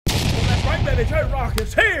right, baby, J-Rocc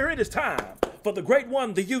is here. It is time for the great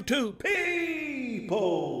one, the YouTube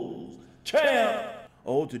People's Champ.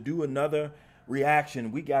 Oh, to do another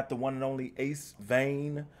reaction, we got the one and only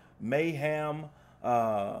Acevane Mayhem,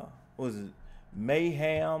 what was it?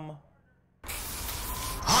 Mayhem.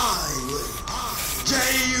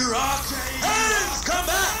 J-Rocc has come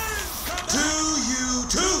back to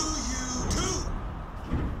YouTube.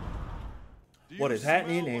 What is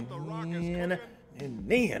happening? And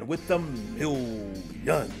then with the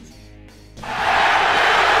millions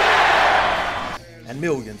and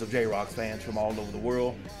millions of J-Rocc fans from all over the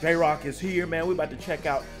world. J-Rocc is here, man. We're about to check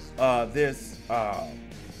out this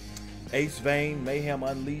Acevane Mayhem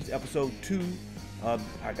Unleashed episode 2. I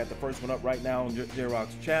got the first one up right now on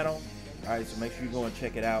J-Rocc's channel. All right, so make sure you go and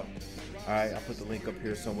check it out. All right, I'll put the link up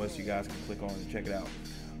here somewhere so you guys can click on it and check it out.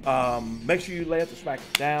 Make sure you lay the smack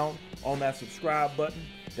down on that subscribe button,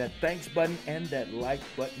 that thanks button, and that like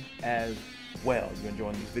button as well. If you're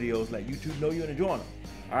enjoying these videos, let YouTube know you're enjoying them.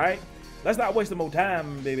 All right, let's not waste more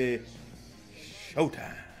time, baby.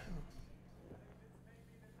 Showtime.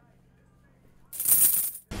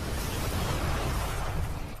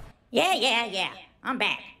 Yeah. I'm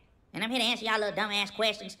back. And I'm here to answer y'all little dumbass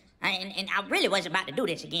questions. And I really was about to do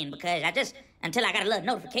this again because until I got a little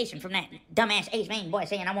notification from that dumbass Acevane boy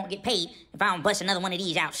saying I won't get paid if I don't bust another one of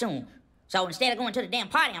these out soon. So instead of going to the damn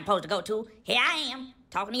party I'm supposed to go to, here I am,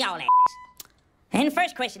 talking to y'all ass. And the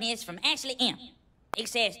first question is from Ashley M. It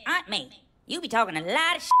says, Aunt May, you be talking a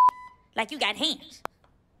lot of shit like you got hands.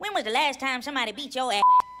 When was the last time somebody beat your ass,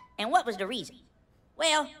 and what was the reason?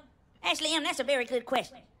 Well, Ashley M, that's a very good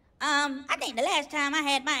question. I think the last time I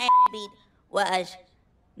had my ass beat was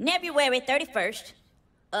February 31st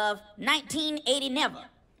of 1980 never.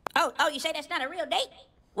 Oh, you say that's not a real date?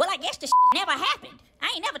 Well, I guess this never happened.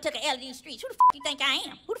 I ain't never took an L in these streets. Who the you think I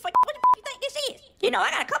am? What the fuck you think this is? You know,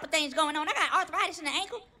 I got a couple things going on. I got arthritis in the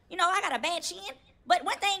ankle. You know, I got a bad shin. But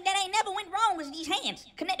one thing that ain't never went wrong was these hands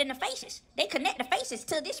connecting the faces. They connect the faces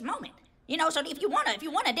to this moment. You know, so if you want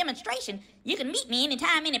a demonstration, you can meet me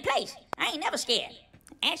anytime, any place. I ain't never scared.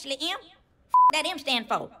 Ashley M, that M stand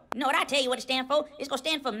for. You know what I tell you what it stand for? It's gonna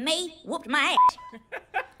stand for May whooped my ass.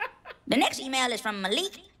 The next email is from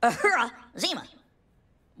Malik Ahura Zima.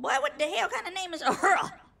 Boy, what the hell kind of name is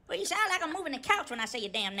Ahura? Well, you sound like I'm moving the couch when I say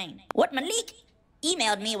your damn name. What Malik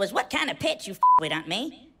emailed me was what kind of pets you with, Aunt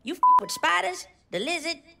May? You with spiders, the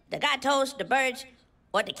lizard, the gatos, the birds,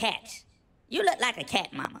 or the cats? You look like a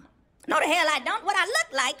cat, mama. No, the hell I don't. What I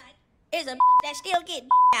look like is a that still get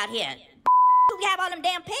out here. We have all them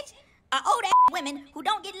damn pets are old ass women who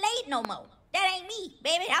don't get laid no more. That ain't me,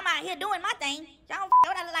 baby. I'm out here doing my thing. So I don't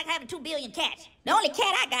what I look like having 2 billion cats. The only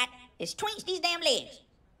cat I got is Twinks these damn legs.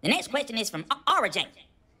 The next question is from Origin.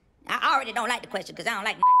 I already don't like the question because I don't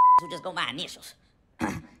like who just go by initials.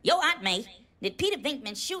 Yo, Aunt May, did Peter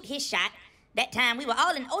Venkman shoot his shot that time we were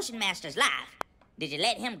all in Ocean Masters live? Did you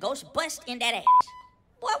let him ghost bust in that ass?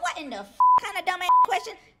 Boy, what in the kind of dumb ass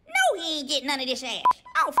question? No, he ain't get none of this ass.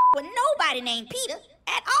 I don't with nobody named Peter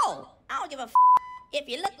at all. I don't give a if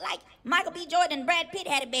you look like Michael B. Jordan and Brad Pitt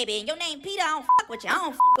had a baby and your name Peter, I don't with you. I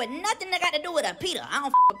don't with nothing that got to do with a Peter. I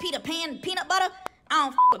don't with Peter Pan peanut butter. I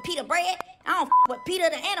don't with Peter bread. I don't with Peter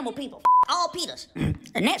the animal people. All Peters.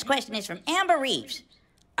 The next question is from Amber Reeves.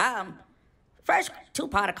 First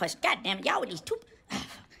two-part question. God damn it, y'all with these two.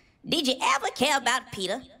 Did you ever care about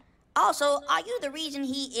Peter? Also, are you the reason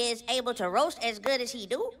he is able to roast as good as he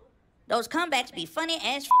do? Those comebacks be funny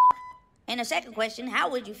as And the second question, how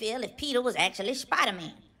would you feel if Peter was actually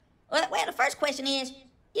Spider-Man? Well, the first question is,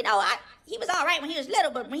 you know, he was all right when he was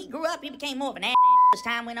little, but when he grew up, he became more of an ass as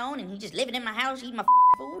time went on, and he just living in my house, eating my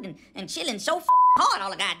food, and chilling so hard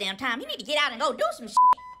all the goddamn time. He need to get out and go do some shit.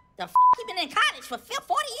 The he been in college for 40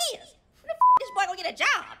 years. When the this boy gonna get a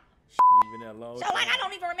job? Even that long so, like, I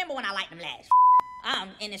don't even remember when I liked him last.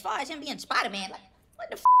 And as far as him being Spider-Man, like, what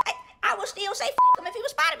the I would still say him if he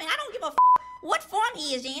was Spider-Man. I don't give a what form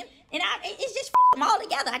he is in, and it's just him all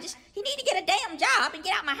together. He need to get a damn job and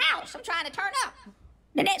get out my house. I'm trying to turn up.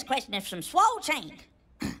 The next question is from Swole Chain.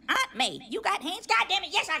 Aunt May, you got hands? God damn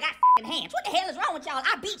it, yes, I got hands. What the hell is wrong with y'all?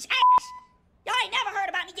 I beats ass. Y'all ain't never heard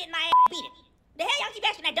about me getting my ass beaten. The hell y'all keep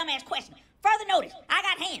asking that dumbass question? Further notice, I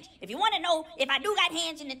got hands. If you want to know if I do got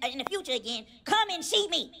hands in the future again, come and see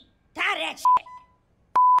me. Tired of that shit.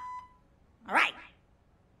 All right.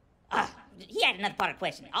 He had another part of the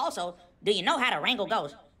question. Also, do you know how to wrangle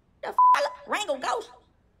ghosts? The wrangle ghosts?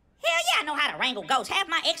 Hell yeah, I know how to wrangle ghosts. Half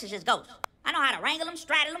my exes is ghosts. I know how to wrangle them,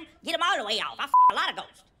 straddle them, get them all the way off. I a lot of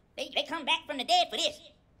ghosts. They come back from the dead for this.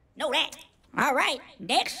 Know that. All right,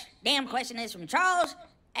 next damn question is from Charles.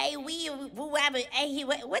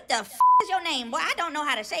 What the is your name? Boy, I don't know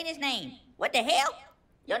how to say this name. What the hell?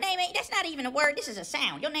 Your name ain't, that's not even a word, this is a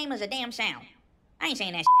sound. Your name is a damn sound. I ain't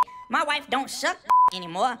saying that shit. My wife don't suck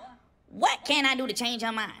anymore. What can I do to change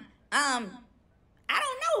her mind? I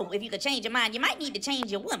don't know if you could change your mind. You might need to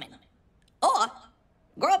change your woman. Or,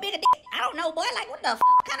 grow a bigger dick. I don't know, boy. Like, what the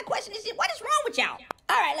kind of question is this? What is wrong with y'all?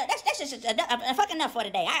 All right, look, that's just a fucking enough for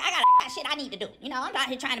today. I got shit I need to do. You know, I'm out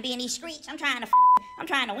here trying to be in these streets. I'm trying to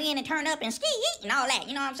win and turn up and ski and all that.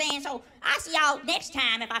 You know what I'm saying? So, I'll see y'all next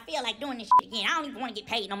time if I feel like doing this shit again. I don't even want to get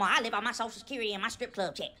paid no more. I live on my Social Security and my strip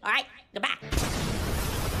club check. All right? Goodbye.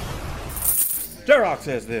 J-Rocc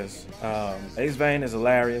says this. Acevane is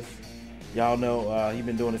hilarious. Y'all know he's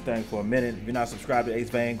been doing this thing for a minute. If you're not subscribed to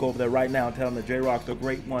Acevane, go over there right now and tell him that J-Rocc, the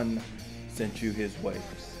great one, sent you his way.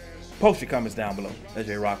 Post your comments down below. Let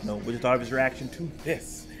J-Rocc know what you thought of his reaction to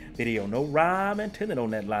this video. No rhyme intended on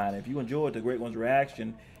that line. If you enjoyed the great one's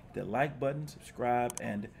reaction, hit that like button, subscribe,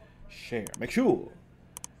 and share. Make sure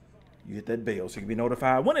you hit that bell so you can be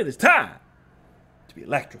notified when it is time to be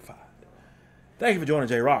electrified. Thank you for joining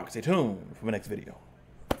J-Rocc. Stay tuned for my next video.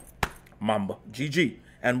 Mamba, GG,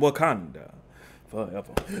 and Wakanda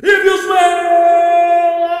forever. If you smell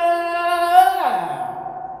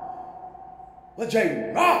what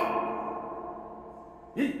J-Rocc